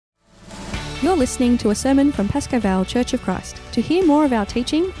You're listening to a sermon from Pasco Vale Church of Christ. To hear more of our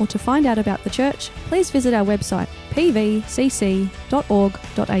teaching or to find out about the church, please visit our website pvcc.org.au.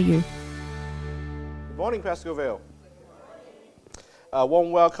 Good morning, Pasco Vale. Warm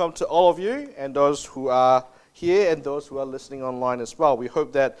welcome to all of you and those who are here and those who are listening online as well. We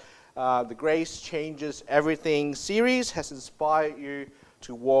hope that the Grace Changes Everything series has inspired you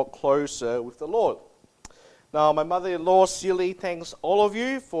to walk closer with the Lord. Now, my mother-in-law, Celie, thanks all of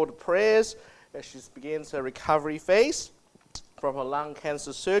you for the prayers as she begins her recovery phase from her lung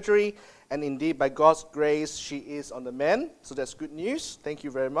cancer surgery. And indeed, by God's grace, she is on the mend. So that's good news. Thank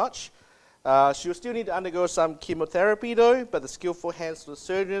you very much. She will still need to undergo some chemotherapy, though, but the skillful hands of the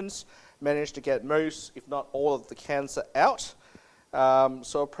surgeons managed to get most, if not all, of the cancer out.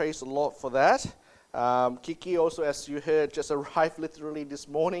 So praise the Lord for that. Kiki also, as you heard, just arrived literally this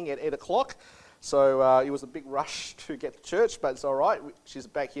morning at 8 o'clock. So it was a big rush to get to church, but it's all right. She's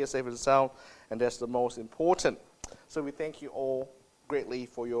back here safe and sound, and that's the most important. So we thank you all greatly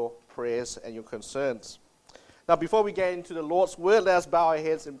for your prayers and your concerns. Now, before we get into the Lord's Word, let us bow our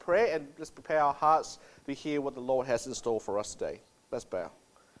heads in prayer and just prepare our hearts to hear what the Lord has in store for us today. Let's bow.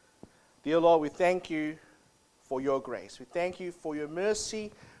 Dear Lord, we thank you for your grace. We thank you for your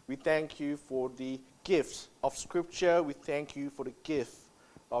mercy. We thank you for the gift of Scripture. We thank you for the gift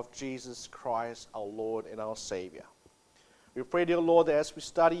of Jesus Christ, our Lord and our Savior. We pray, dear Lord, that as we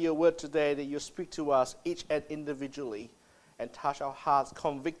study your word today, that you speak to us each and individually and touch our hearts,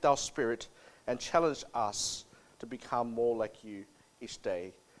 convict our spirit, and challenge us to become more like you each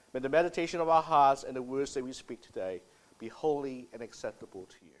day. May the meditation of our hearts and the words that we speak today be holy and acceptable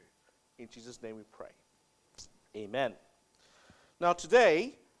to you. In Jesus' name we pray. Amen. Now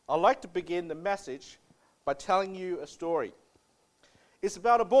today, I'd like to begin the message by telling you a story. It's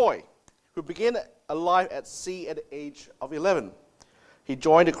about a boy who began a life at sea at the age of 11. He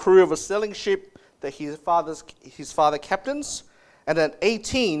joined the crew of a sailing ship that his father captains, and at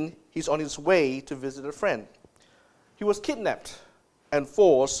 18, he's on his way to visit a friend. He was kidnapped and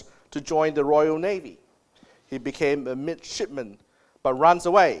forced to join the Royal Navy. He became a midshipman, but runs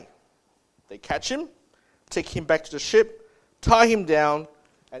away. They catch him, take him back to the ship, tie him down,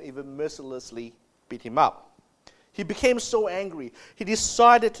 and even mercilessly beat him up. He became so angry, he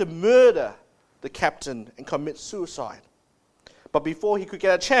decided to murder the captain and commit suicide. But before he could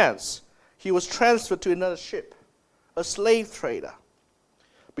get a chance, he was transferred to another ship, a slave trader.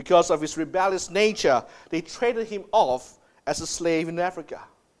 Because of his rebellious nature, they traded him off as a slave in Africa.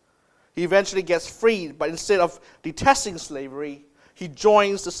 He eventually gets freed, but instead of detesting slavery, he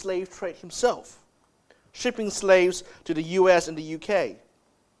joins the slave trade himself, shipping slaves to the US and the UK.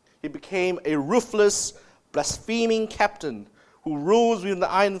 He became a ruthless, blaspheming captain who rules with an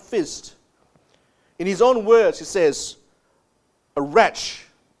iron fist. In his own words, he says, "A wretch,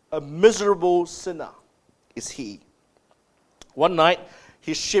 a miserable sinner is he." One night,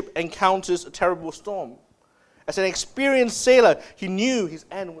 his ship encounters a terrible storm. As an experienced sailor, he knew his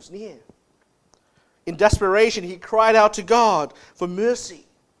end was near. In desperation, he cried out to God for mercy.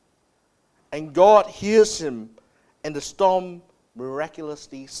 And God hears him, and the storm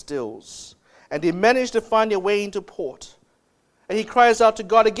miraculously stills. And they manage to find their way into port. And he cries out to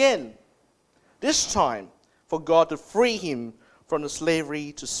God again, this time for God to free him from the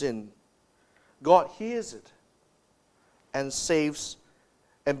slavery to sin. God hears it and saves,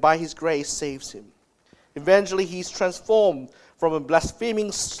 and by his grace saves him. Eventually he's transformed from a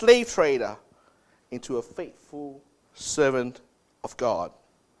blaspheming slave trader into a faithful servant of God.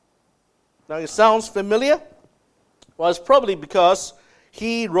 Now it sounds familiar? Well, it's probably because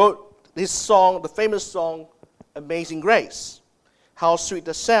he wrote this song, the famous song, Amazing Grace. How sweet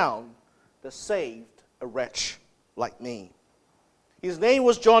the sound that saved a wretch like me. His name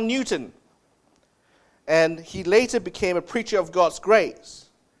was John Newton, and he later became a preacher of God's grace.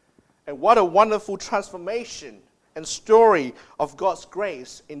 And what a wonderful transformation and story of God's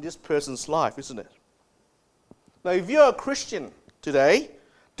grace in this person's life, isn't it? Now, if you're a Christian today,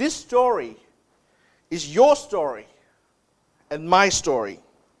 this story is your story and my story.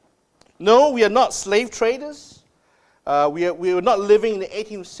 No, we are not slave traders. We are not living in the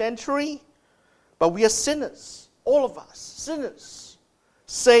 18th century, but we are sinners, all of us, sinners,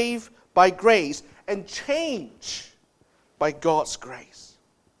 saved by grace and changed by God's grace.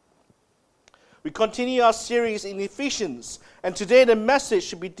 We continue our series in Ephesians, and today the message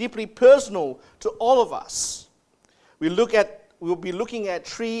should be deeply personal to all of us. We'll be looking at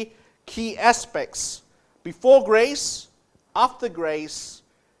three key aspects: before grace, after grace,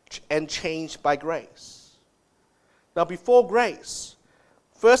 and changed by grace. Now, before grace,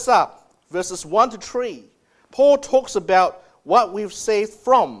 first up, verses 1 to 3, Paul talks about what we've saved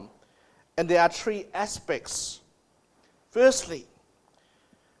from And there are three aspects. Firstly,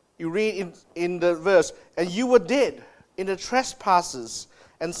 you read in the verse, and you were dead in the trespasses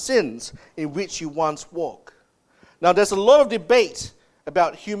and sins in which you once walked. Now, there's a lot of debate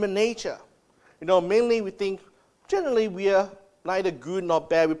about human nature. Mainly we think, generally we are neither good nor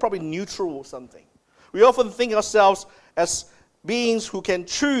bad. We're probably neutral or something. We often think ourselves as beings who can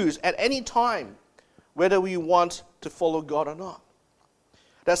choose at any time whether we want to follow God or not.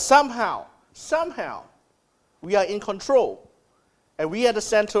 That somehow, we are in control. And we are the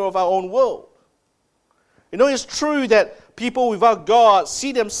center of our own world. It's true that people without God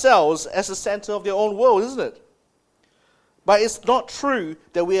see themselves as the center of their own world, isn't it? But it's not true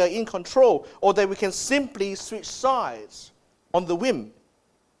that we are in control or that we can simply switch sides on the whim.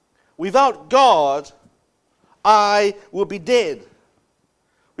 Without God, I will be dead.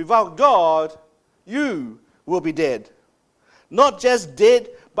 Without God, you will be dead. Not just dead,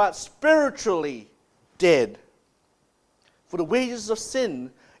 but spiritually dead. For the wages of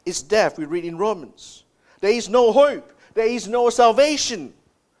sin is death, we read in Romans. There is no hope. There is no salvation.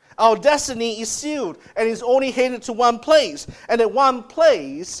 Our destiny is sealed and is only headed to one place. And that one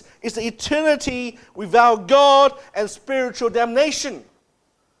place is the eternity without God and spiritual damnation.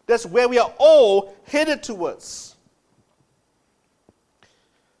 That's where we are all headed towards.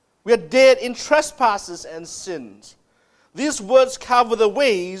 We are dead in trespasses and sins. These words cover the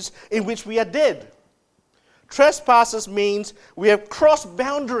ways in which we are dead. Trespasses means we have crossed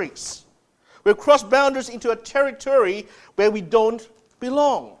boundaries. We have crossed boundaries into a territory where we don't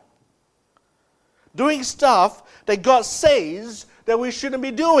belong. Doing stuff that God says that we shouldn't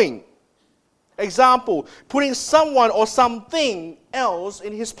be doing. Example, putting someone or something else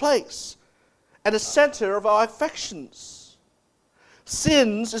in his place, at the center of our affections.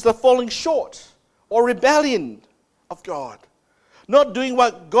 Sins is the falling short or rebellion of God. Not doing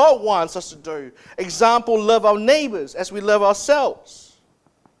what God wants us to do. Example, love our neighbors as we love ourselves.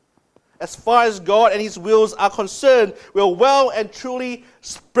 As far as God and His wills are concerned, we are well and truly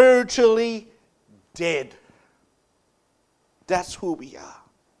spiritually dead. That's who we are.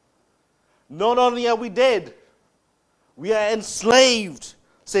 Not only are we dead, we are enslaved,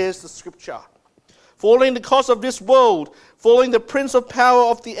 says the scripture. Following the course of this world, following the prince of power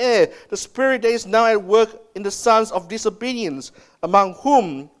of the air, the spirit that is now at work in the sons of disobedience, among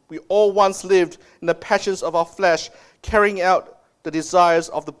whom we all once lived in the passions of our flesh, carrying out the desires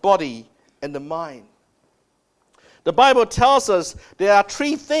of the body and the mind. The Bible tells us there are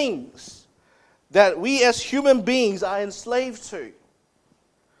three things that we as human beings are enslaved to.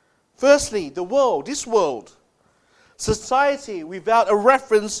 Firstly, the world, this world, society without a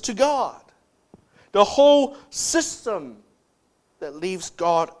reference to God, the whole system that leaves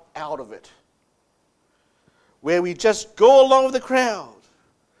God out of it, where we just go along with the crowd.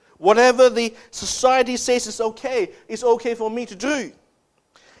 Whatever the society says is okay, it's okay for me to do.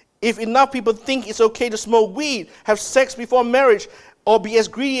 If enough people think it's okay to smoke weed, have sex before marriage, or be as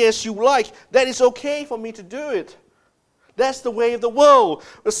greedy as you like, that is okay for me to do it. That's the way of the world.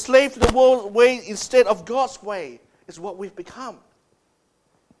 A slave to the world's way instead of God's way is what we've become.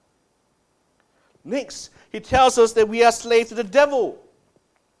 Next, he tells us that we are slaves to the devil.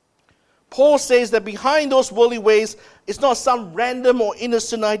 Paul says that behind those worldly ways is not some random or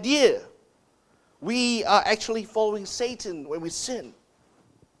innocent idea. We are actually following Satan when we sin.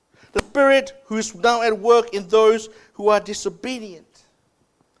 The spirit who is now at work in those who are disobedient.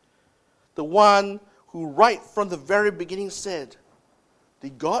 The one who right from the very beginning said,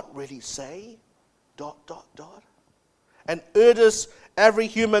 did God really say ... and urges every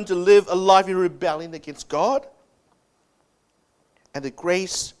human to live a life in rebellion against God and the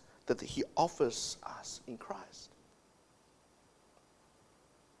grace that He offers us in Christ.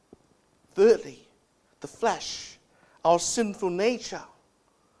 Thirdly, the flesh, our sinful nature.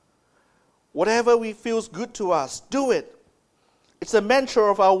 Whatever we feels good to us, do it. It's a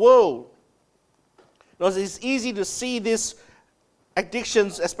mantra of our world. Because it's easy to see these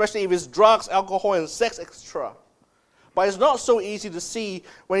addictions, especially if it's drugs, alcohol, and sex, etc. But it's not so easy to see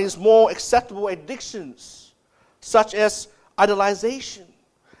when it's more acceptable addictions, such as idolization,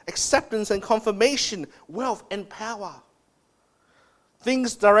 acceptance and confirmation, wealth and power.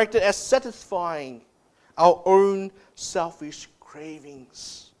 Things directed at satisfying our own selfish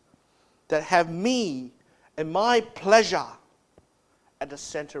cravings that have me and my pleasure at the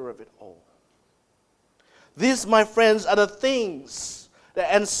center of it all. These, my friends, are the things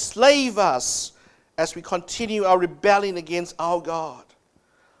that enslave us as we continue our rebellion against our God.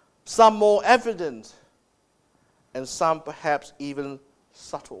 Some more evident, and some perhaps even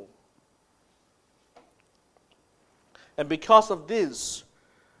subtle. And because of this,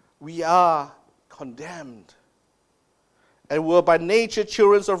 we are condemned, and were by nature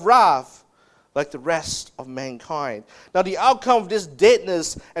children of wrath, like the rest of mankind. Now the outcome of this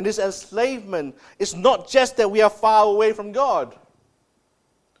deadness and this enslavement is not just that we are far away from God,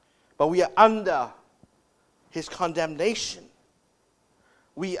 but we are under His condemnation.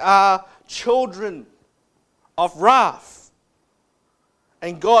 We are children of wrath.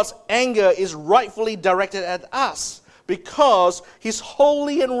 And God's anger is rightfully directed at us because He's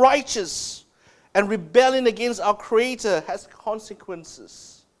holy and righteous, and rebelling against our Creator has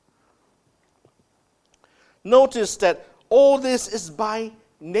consequences. Notice that all this is by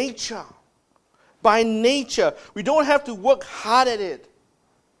nature. By nature. We don't have to work hard at it.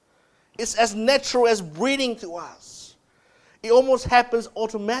 It's as natural as breathing to us. It almost happens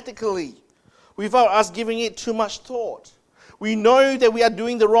automatically without us giving it too much thought. We know that we are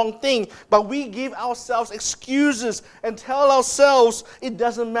doing the wrong thing, but we give ourselves excuses and tell ourselves it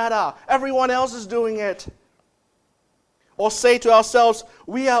doesn't matter. Everyone else is doing it. Or say to ourselves,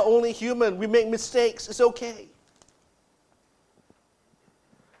 we are only human. We make mistakes. It's okay.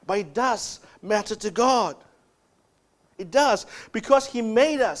 But it does matter to God. It does, because He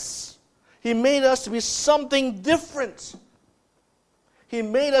made us. He made us to be something different. He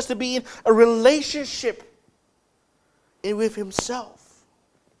made us to be in a relationship with Himself.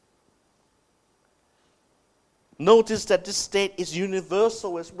 Notice that this state is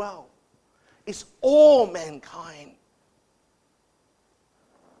universal as well. It's all mankind.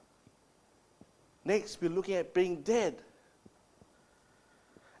 Next, we're looking at being dead,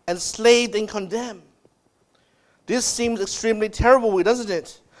 enslaved and condemned. This seems extremely terrible, doesn't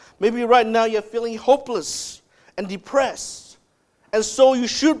it? Maybe right now you're feeling hopeless and depressed, and so you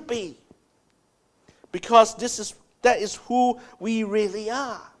should be, because that is who we really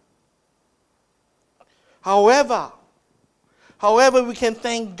are. However, we can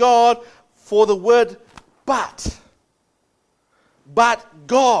thank God for the word but. But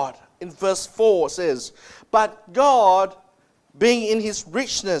God, in verse 4 says, but God, being in His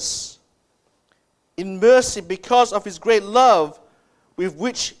richness, in mercy, because of His great love with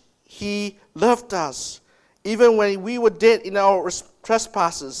which He loved us, even when we were dead in our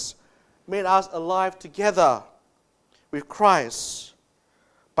trespasses, made us alive together with Christ.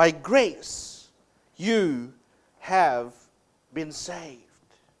 By grace, you have been saved.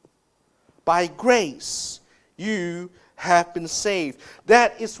 By grace, you have been saved.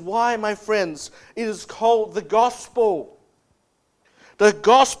 That is why, my friends, it is called the gospel. The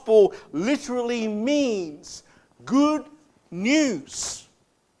gospel literally means good news.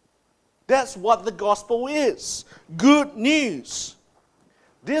 That's what the gospel is. Good news.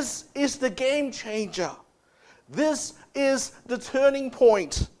 This is the game changer. This is the turning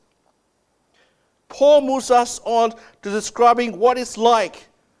point. Paul moves us on to describing what it's like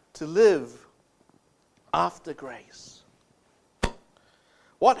to live after grace.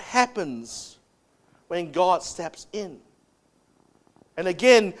 What happens when God steps in? And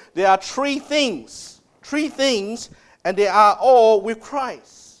again, there are three things, and they are all with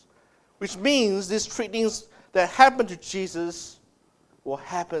Christ, which means these three things that happened to Jesus will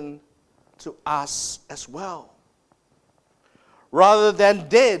happen to us as well. Rather than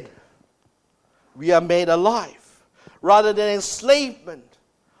dead, we are made alive. Rather than enslavement,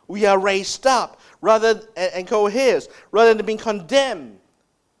 we are raised up. And coheres. Rather than being condemned,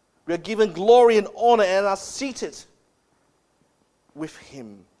 we are given glory and honor and are seated with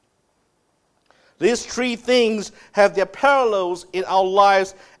Him. These three things have their parallels in our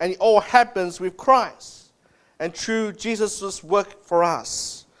lives, and it all happens with Christ and through Jesus' work for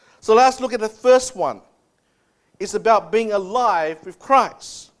us. So let's look at the first one. It's about being alive with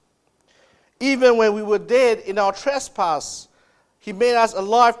Christ. Even when we were dead in our trespass, He made us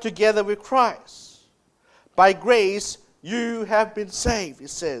alive together with Christ. By grace, you have been saved, it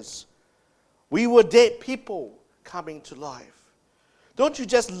says. We were dead people coming to life. Don't you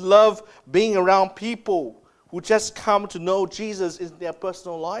just love being around people who just come to know Jesus in their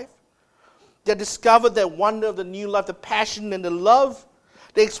personal life? They discovered that wonder of the new life, the passion and the love.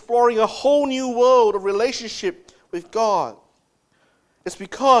 They're exploring a whole new world of relationship with God. It's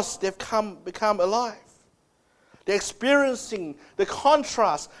because they've become alive. They're experiencing the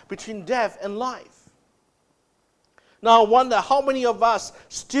contrast between death and life. Now I wonder how many of us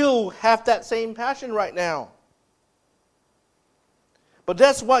still have that same passion right now. But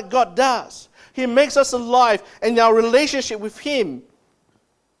that's what God does. He makes us alive, and in our relationship with Him,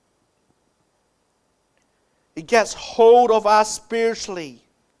 it gets hold of us spiritually.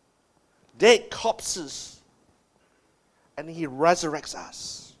 Dead corpses. And He resurrects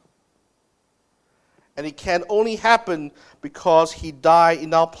us. And it can only happen because he died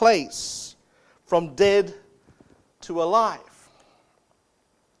in our place, from dead to alive.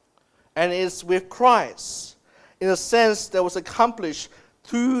 And it's with Christ, in a sense that was accomplished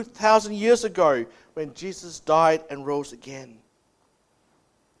 2,000 years ago when Jesus died and rose again.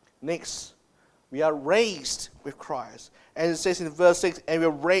 Next, we are raised with Christ. And it says in verse 6,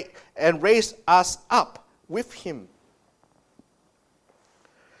 and raised us up with him.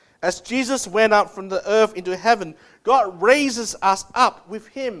 As Jesus went up from the earth into heaven, God raises us up with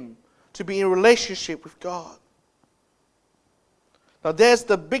him to be in relationship with God. Now there's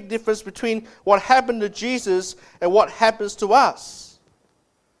the big difference between what happened to Jesus and what happens to us.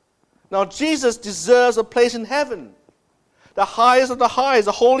 Now Jesus deserves a place in heaven, the highest of the highest,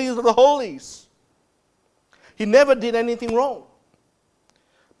 the holiest of the holies. He never did anything wrong.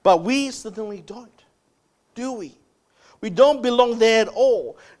 But we certainly don't, do we? We don't belong there at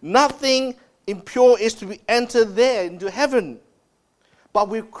all. Nothing impure is to be entered there into heaven. But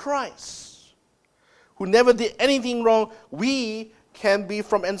with Christ, who never did anything wrong, we can be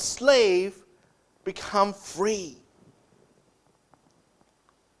from enslaved, become free.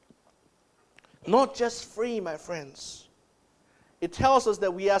 Not just free, my friends. It tells us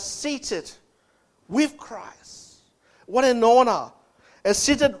that we are seated with Christ. What an honor. And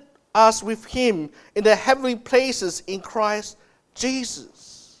seated us with him in the heavenly places in Christ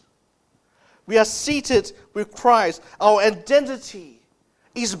Jesus. We are seated with Christ. Our identity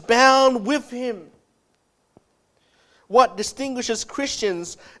is bound with him. What distinguishes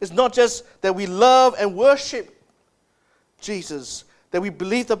Christians is not just that we love and worship Jesus, that we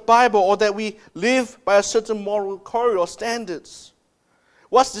believe the Bible, or that we live by a certain moral code or standards.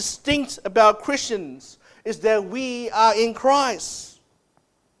 What's distinct about Christians is that we are in Christ.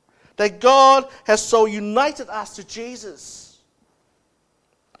 That God has so united us to Jesus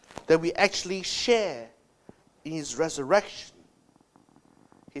that we actually share in his resurrection,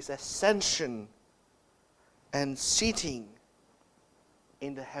 his ascension, and seating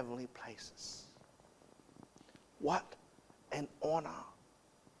in the heavenly places. What an honor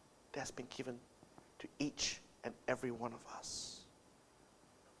that's been given to each and every one of us.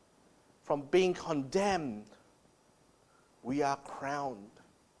 From being condemned, we are crowned.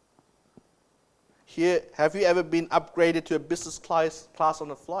 Here, have you ever been upgraded to a business class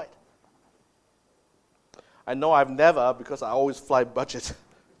on a flight? I know I've never, because I always fly budget.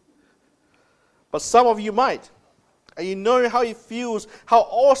 But some of you might. And you know how it feels, how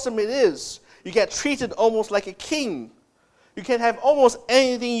awesome it is. You get treated almost like a king. You can have almost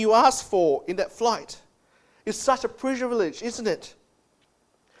anything you ask for in that flight. It's such a privilege, isn't it?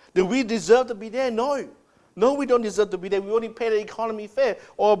 Do we deserve to be there? No. No, we don't deserve to be there. We only pay the economy fare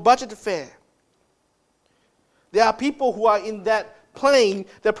or a budget fare. There are people who are in that plane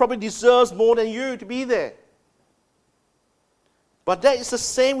that probably deserves more than you to be there. But that is the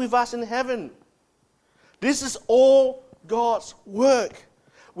same with us in heaven. This is all God's work.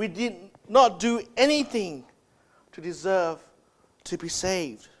 We did not do anything to deserve to be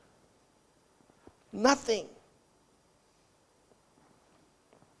saved. Nothing.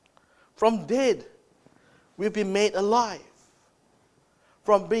 From dead, we've been made alive.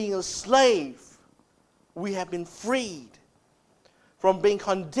 From being a slave, we have been freed. From being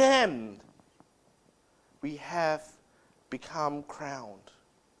condemned, we have become crowned.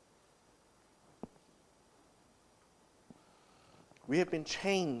 We have been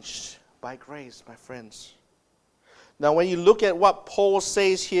changed by grace, my friends. Now, when you look at what Paul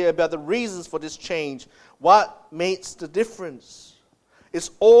says here about the reasons for this change, what makes the difference?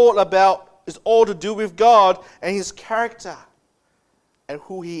 It's all to do with God and his character and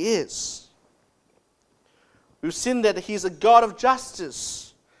who he is. We've seen that he's a God of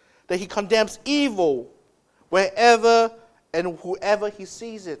justice, that he condemns evil wherever and whoever he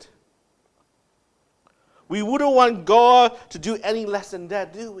sees it. We wouldn't want God to do any less than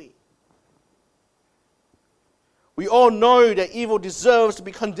that, do we? We all know that evil deserves to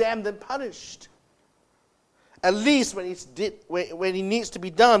be condemned and punished. At least when it needs to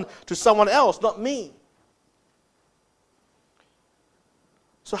be done to someone else, not me.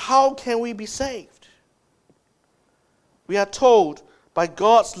 So how can we be saved? We are told by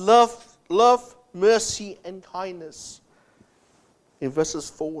God's love, mercy, and kindness in verses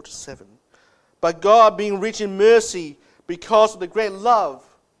 4 to 7. But God, being rich in mercy, because of the great love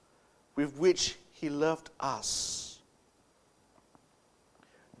with which he loved us.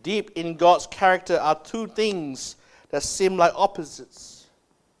 Deep in God's character are two things that seem like opposites.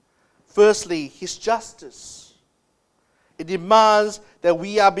 Firstly, his justice. It demands that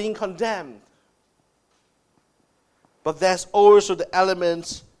we are being condemned. But there's also the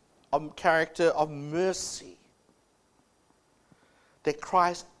element character of mercy that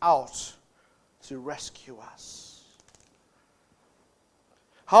cries out to rescue us.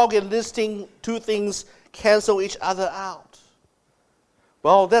 How can these two things cancel each other out?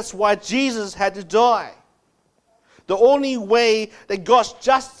 Well, that's why Jesus had to die. The only way that God's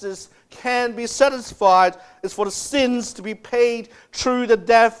justice can be satisfied is for the sins to be paid through the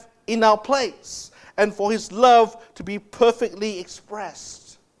death in our place, and for His love to be perfectly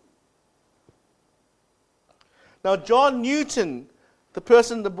expressed. Now, John Newton, the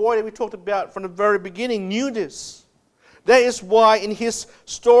boy that we talked about from the very beginning, knew this. That is why in his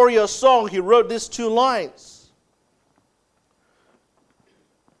story or song, he wrote these two lines.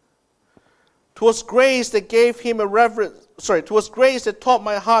 'Twas grace that gave him a reverence. 'Twas grace that taught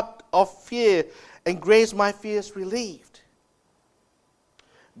my heart of fear, and grace my fears relieved.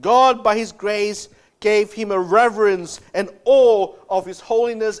 God, by His grace, gave him a reverence and awe of His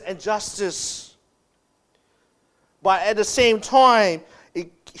holiness and justice. But at the same time,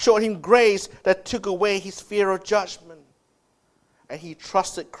 it showed him grace that took away his fear of judgment. And he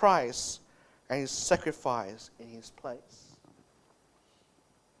trusted Christ and His sacrifice in his place.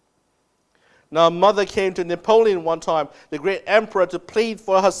 Now, a mother came to Napoleon one time, the great emperor, to plead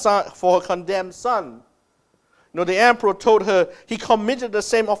for her condemned son. The emperor told her he committed the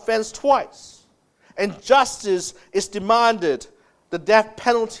same offense twice, and justice is demanded, the death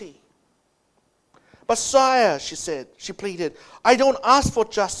penalty. But sire, she pleaded, I don't ask for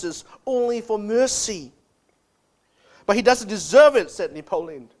justice, only for mercy. But he doesn't deserve it, said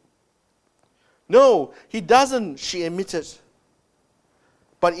Napoleon. No, he doesn't, she admitted.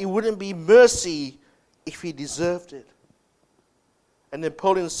 But it wouldn't be mercy if he deserved it. And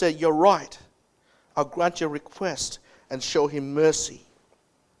Napoleon said, you're right. I'll grant your request and show him mercy.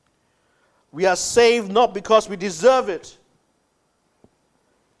 We are saved not because we deserve it,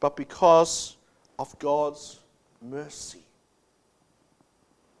 but because of God's mercy.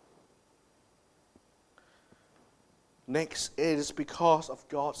 Next, it is because of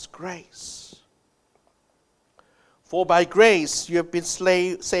God's grace. For by grace you have been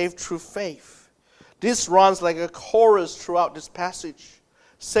saved through faith. This runs like a chorus throughout this passage.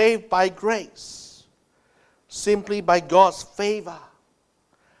 Saved by grace, simply by God's favor,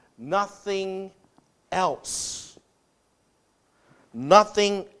 nothing else.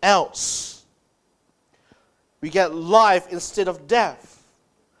 Nothing else. We get life instead of death,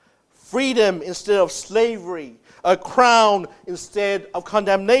 freedom instead of slavery, a crown instead of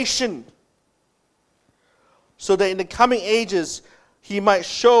condemnation, so that in the coming ages He might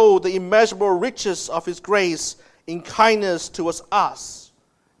show the immeasurable riches of His grace in kindness towards us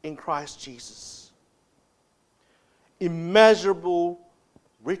in Christ Jesus. Immeasurable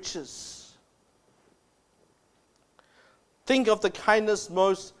riches. Think of the kindest,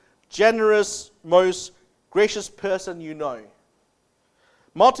 most generous, most gracious person you know.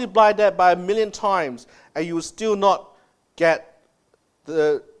 Multiply that by 1,000,000 times, and you will still not get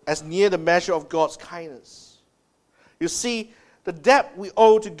as near the measure of God's kindness. You see, the debt we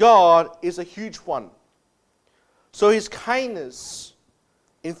owe to God is a huge one. So His kindness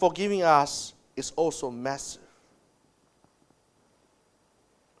in forgiving us is also massive.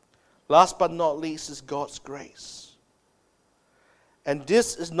 Last but not least is God's grace. And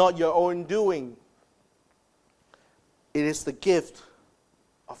this is not your own doing. It is the gift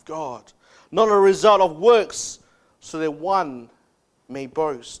of God, not a result of works, so that one may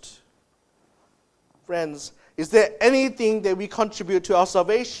boast. Friends, is there anything that we contribute to our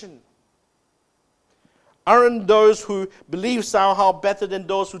salvation? Aren't those who believe somehow better than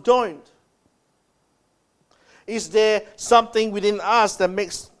those who don't? Is there something within us that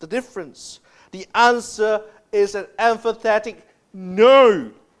makes the difference? The answer is an emphatic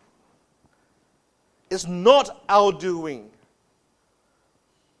no. It's not our doing.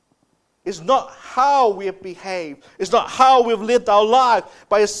 It's not how we have behaved. It's not how we've lived our life,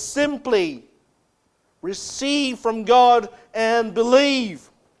 but it's simply receive from God and believe.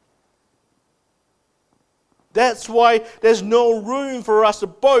 That's why there's no room for us to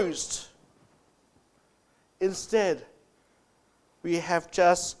boast. Instead, we have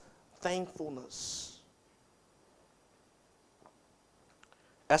just thankfulness.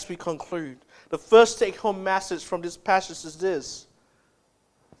 As we conclude, the first take-home message from this passage is this: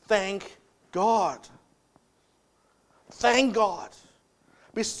 thank God. Thank God.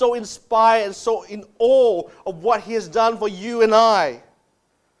 Be so inspired and so in awe of what He has done for you and I.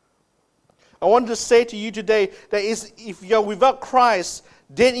 I want to say to you today that if you're without Christ,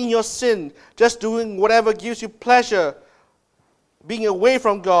 dead in your sin, just doing whatever gives you pleasure, being away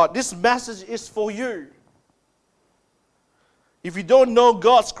from God, this message is for you. If you don't know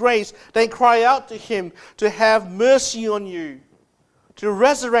God's grace, then cry out to Him to have mercy on you, to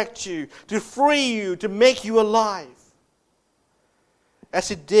resurrect you, to free you, to make you alive. As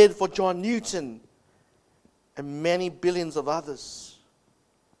He did for John Newton and many billions of others.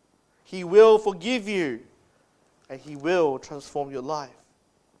 He will forgive you and He will transform your life.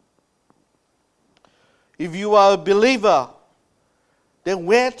 If you are a believer, then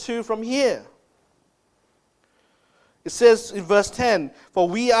where to from here? It says in verse 10, "For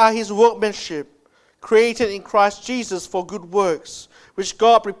we are His workmanship, created in Christ Jesus for good works, which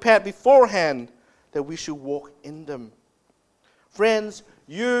God prepared beforehand that we should walk in them." Friends,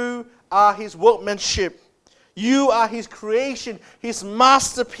 you are His workmanship. You are His creation, His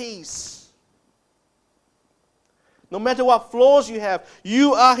masterpiece. No matter what flaws you have,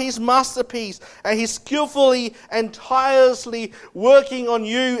 you are His masterpiece. And He's skillfully and tirelessly working on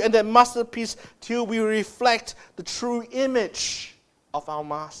you and that masterpiece till we reflect the true image of our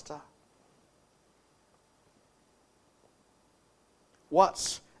Master.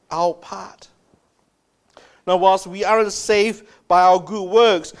 What's our part? Now, whilst we aren't saved by our good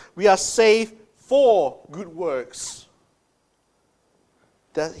works, we are saved for good works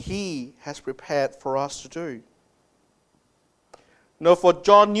that He has prepared for us to do. Now, for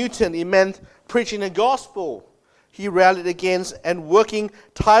John Newton, it meant preaching the gospel. He rallied against and working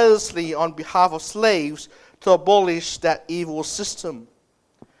tirelessly on behalf of slaves to abolish that evil system.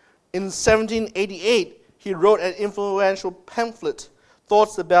 In 1788, he wrote an influential pamphlet,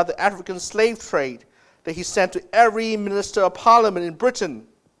 Thoughts about the African Slave Trade, that he sent to every minister of parliament in Britain.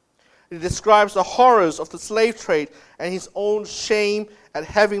 It describes the horrors of the slave trade and his own shame at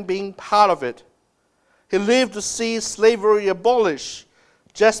having been part of it. He lived to see slavery abolished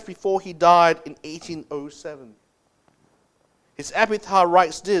just before he died in 1807. His epitaph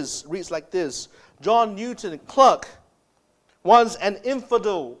reads like this: John Newton, clerk, once an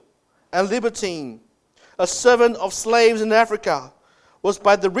infidel and libertine, a servant of slaves in Africa, was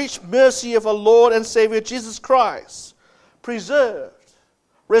by the rich mercy of our Lord and Savior Jesus Christ preserved,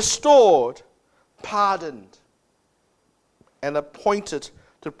 restored, pardoned, and appointed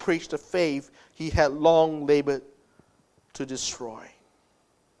to preach the faith he had long labored to destroy.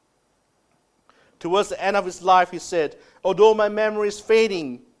 Towards the end of his life, he said, "Although my memory is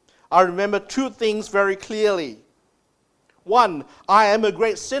fading, I remember two things very clearly. One, I am a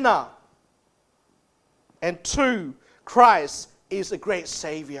great sinner. And two, Christ is a great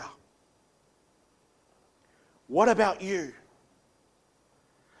Savior." What about you?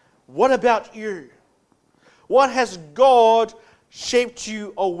 What about you? What has God shaped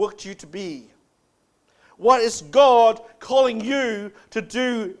you or worked you to be? What is God calling you to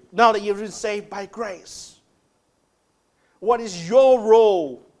do now that you've been saved by grace? What is your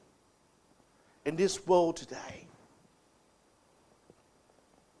role in this world today?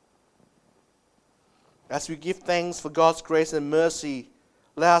 As we give thanks for God's grace and mercy,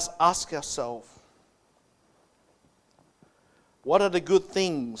 let us ask ourselves, what are the good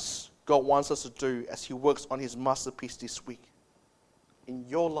things God wants us to do as He works on His masterpiece this week in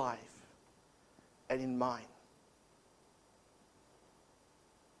your life and in mine?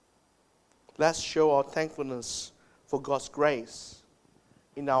 Let's show our thankfulness for God's grace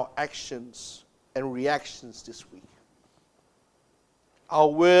in our actions and reactions this week. Our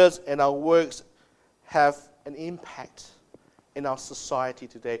words and our works have an impact in our society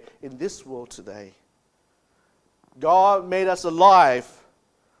today, in this world today. God made us alive,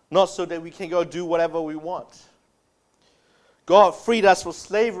 not so that we can go do whatever we want. God freed us from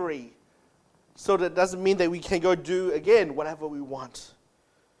slavery, so that doesn't mean that we can go do again whatever we want.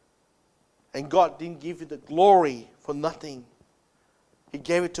 And God didn't give you the glory for nothing. He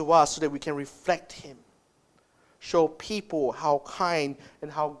gave it to us so that we can reflect Him, show people how kind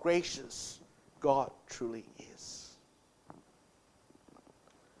and how gracious God truly is.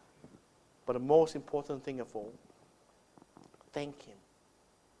 But the most important thing of all, thank Him.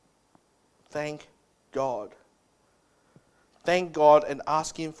 Thank God. Thank God and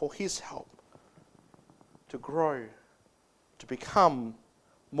ask Him for His help to grow, to become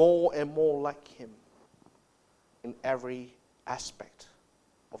more and more like Him in every aspect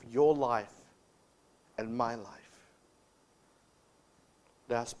of your life and my life.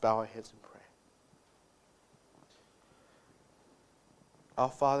 Let us bow our heads in prayer. Our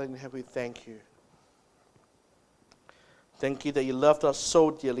Father in heaven, we thank You. Thank You that You loved us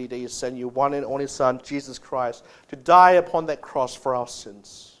so dearly that You sent Your one and only Son, Jesus Christ, to die upon that cross for our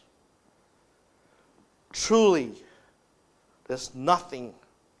sins. Truly, there's nothing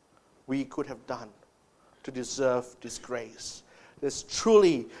we could have done to deserve this grace. There's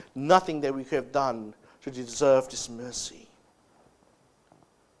truly nothing that we could have done to deserve this mercy.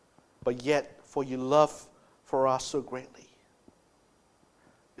 but yet for your love for us so greatly,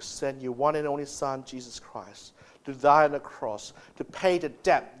 you sent your one and only Son, Jesus Christ, to die on the cross, to pay the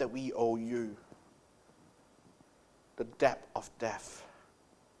debt that we owe you, the debt of death.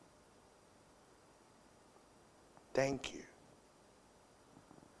 Thank you.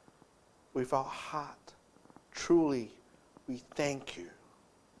 With our heart, truly, we thank you.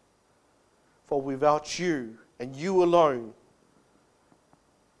 For without you and you alone,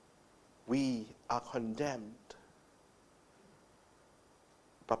 we are condemned.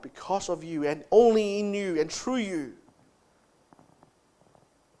 But because of you and only in you and through you,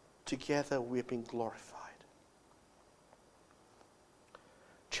 together we have been glorified.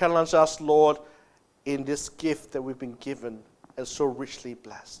 Challenge us, Lord, in this gift that we've been given and so richly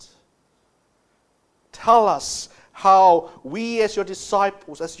blessed. Tell us how we as your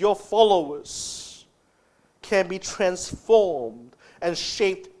disciples, as your followers, can be transformed and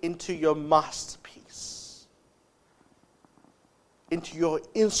shaped into your masterpiece, into your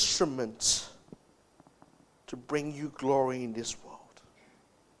instrument to bring you glory in this world.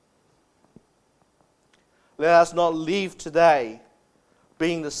 Let us not leave today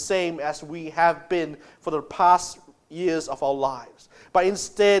being the same as we have been for the past years of our lives, but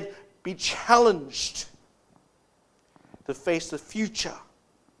instead be challenged to face the future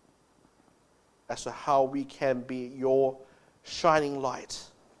as to how we can be your shining light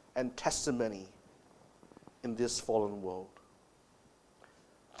and testimony in this fallen world.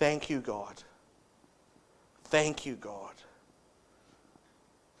 Thank you, God. Thank you, God.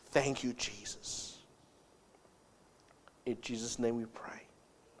 Thank you, Jesus. In Jesus' name we pray.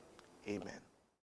 Amen.